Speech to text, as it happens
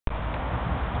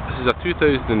is a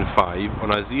 2005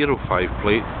 on a 05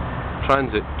 plate,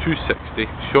 Transit 260,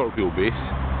 short wheelbase.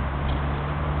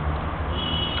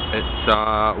 It's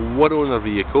a one owner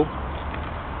vehicle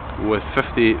with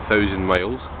 58,000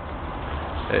 miles.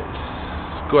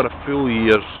 It's got a full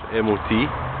year's MOT.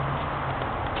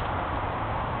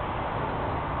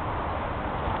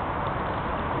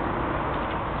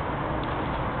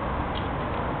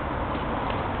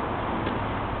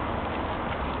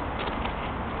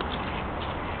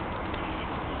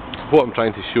 What I'm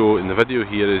trying to show in the video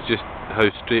here is just how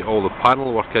straight all the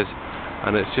panel work is,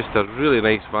 and it's just a really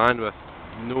nice van with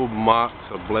no marks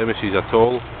or blemishes at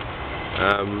all.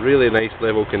 Really nice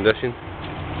level condition.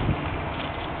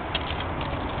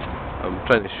 I'm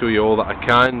trying to show you all that I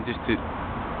can just to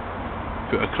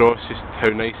put across just how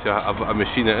nice a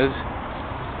machine it is.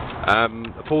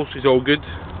 Upholstery's all good,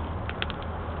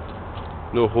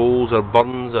 no holes or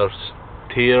burns or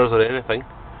tears or anything.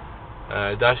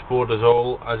 Dashboard is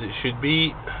all as it should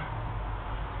be,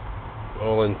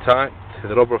 all intact.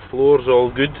 The rubber floor's all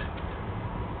good,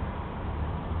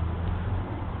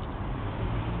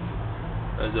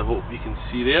 as I hope you can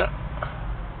see there.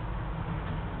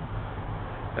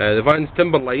 The van's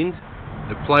timber lined.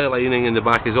 The ply lining in the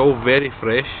back is all very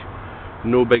fresh,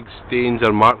 no big stains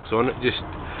or marks on it, just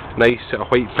nice sort of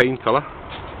white pine colour.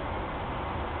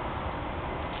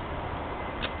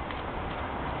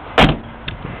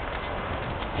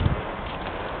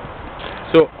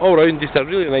 So all round, just a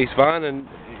really nice van, and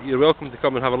you're welcome to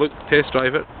come and have a look, test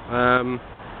drive it, and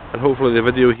hopefully the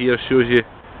video here shows you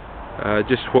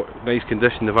just what nice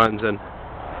condition the van's in.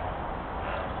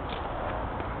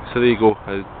 So there you go,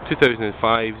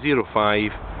 2005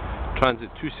 05 Transit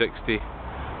 260,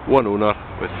 one owner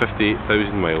with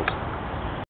 58,000 miles.